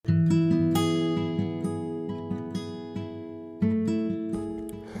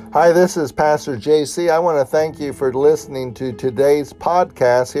Hi, this is Pastor JC. I want to thank you for listening to today's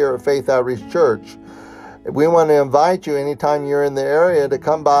podcast here at Faith Outreach Church. We want to invite you anytime you're in the area to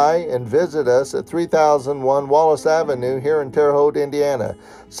come by and visit us at 3001 Wallace Avenue here in Terre Haute, Indiana.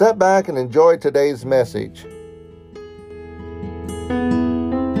 Sit back and enjoy today's message.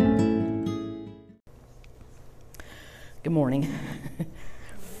 Good morning.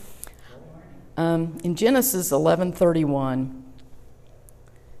 In Genesis 11:31,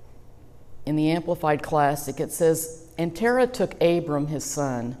 in the Amplified Classic, it says, "And Terah took Abram his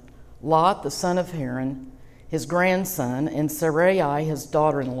son, Lot the son of Haran, his grandson, and Sarai his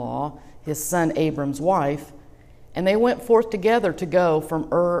daughter-in-law, his son Abram's wife, and they went forth together to go from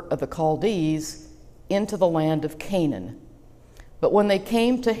Ur of the Chaldees into the land of Canaan. But when they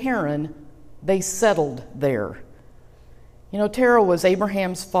came to Haran, they settled there." You know, Terah was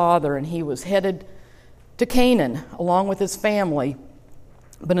Abraham's father, and he was headed to Canaan along with his family.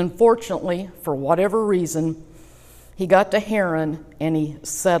 But unfortunately, for whatever reason, he got to Haran and he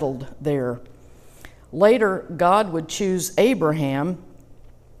settled there. Later, God would choose Abraham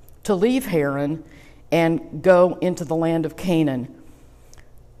to leave Haran and go into the land of Canaan.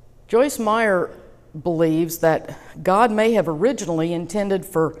 Joyce Meyer believes that God may have originally intended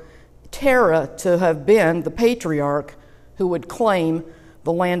for Terah to have been the patriarch who would claim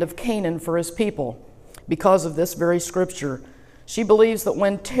the land of Canaan for his people because of this very scripture. She believes that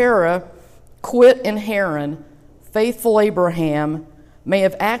when Terah quit in Haran, faithful Abraham may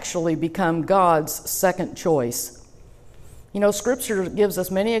have actually become God's second choice. You know, Scripture gives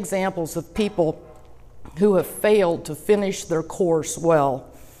us many examples of people who have failed to finish their course well.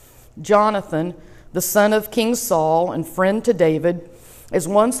 Jonathan, the son of King Saul and friend to David, is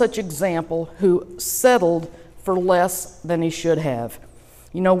one such example who settled for less than he should have.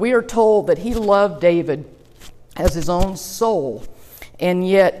 You know, we are told that he loved David as his own soul, and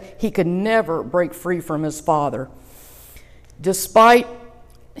yet he could never break free from his father. Despite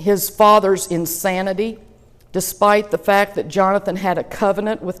his father's insanity, despite the fact that Jonathan had a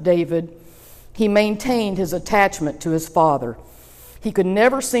covenant with David, he maintained his attachment to his father. He could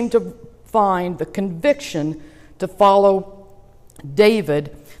never seem to find the conviction to follow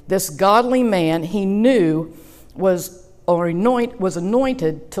David, this godly man he knew was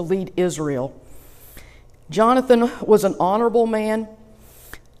anointed to lead Israel. Jonathan was an honorable man,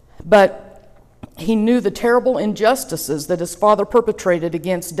 but he knew the terrible injustices that his father perpetrated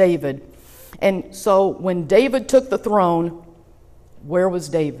against David. And so when David took the throne, where was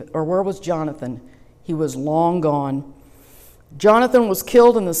Jonathan? He was long gone. Jonathan was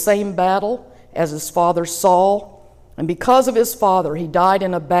killed in the same battle as his father Saul, and because of his father, he died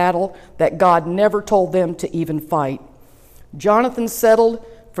in a battle that God never told them to even fight. Jonathan settled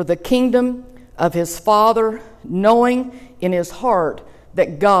for the kingdom of his father, knowing in his heart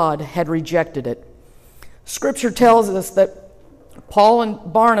that God had rejected it. Scripture tells us that Paul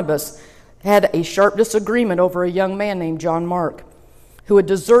and Barnabas had a sharp disagreement over a young man named John Mark, who had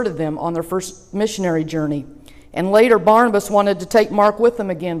deserted them on their first missionary journey. And later, Barnabas wanted to take Mark with them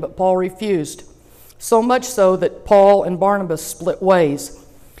again, but Paul refused. So much so that Paul and Barnabas split ways.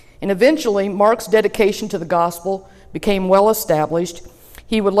 And eventually, Mark's dedication to the gospel became well established.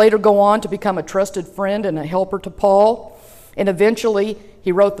 He would later go on to become a trusted friend and a helper to Paul. And eventually,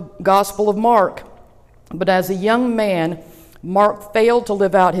 he wrote the Gospel of Mark. But as a young man, Mark failed to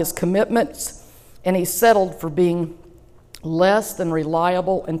live out his commitments, and he settled for being less than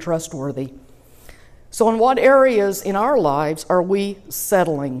reliable and trustworthy. So in what areas in our lives are we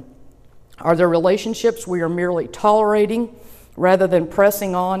settling? Are there relationships we are merely tolerating rather than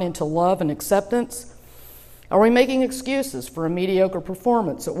pressing on into love and acceptance? Are we making excuses for a mediocre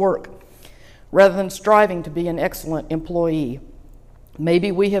performance at work rather than striving to be an excellent employee? Maybe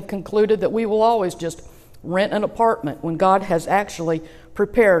we have concluded that we will always just rent an apartment when God has actually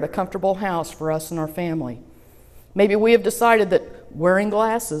prepared a comfortable house for us and our family. Maybe we have decided that wearing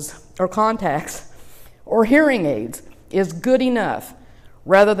glasses or contacts or hearing aids is good enough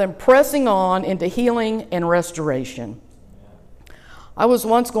rather than pressing on into healing and restoration. I was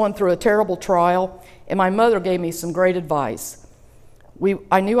once going through a terrible trial, and my mother gave me some great advice.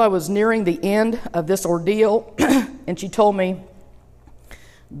 I knew I was nearing the end of this ordeal, and she told me,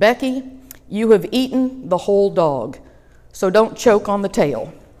 "Becky, you have eaten the whole dog, so don't choke on the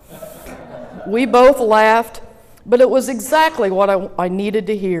tail." We both laughed, but it was exactly what I needed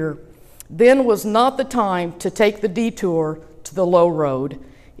to hear. Then was not the time to take the detour to the low road.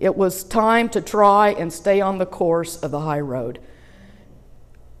 It was time to try and stay on the course of the high road.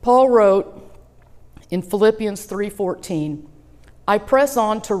 Paul wrote in Philippians 3:14, "I press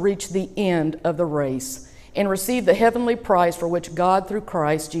on to reach the end of the race and receive the heavenly prize for which God through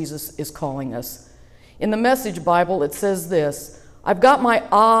Christ Jesus is calling us. In the Message Bible, it says this: I've got my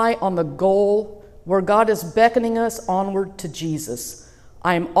eye on the goal where God is beckoning us onward to Jesus.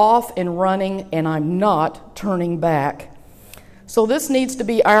 I'm off and running, and I'm not turning back. So this needs to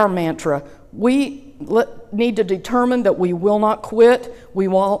be our mantra. We need to determine that we will not quit. We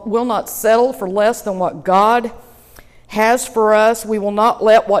will not settle for less than what God has for us. We will not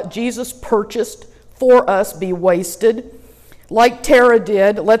let what Jesus purchased for us be wasted. Like Terah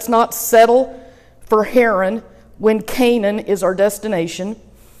did, let's not settle for Haran when Canaan is our destination.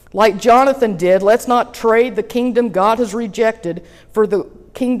 Like Jonathan did, let's not trade the kingdom God has rejected for the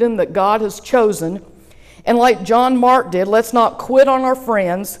kingdom that God has chosen. And like John Mark did, let's not quit on our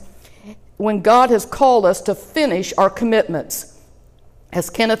friends when God has called us to finish our commitments. As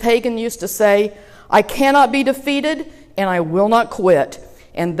Kenneth Hagin used to say, I cannot be defeated and I will not quit.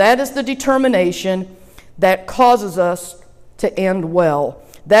 And that is the determination that causes us to end well.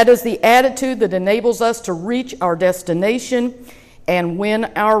 That is the attitude that enables us to reach our destination and win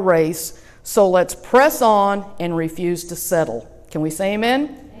our race. So let's press on and refuse to settle. Can we say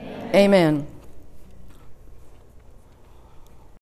amen? Amen. Amen.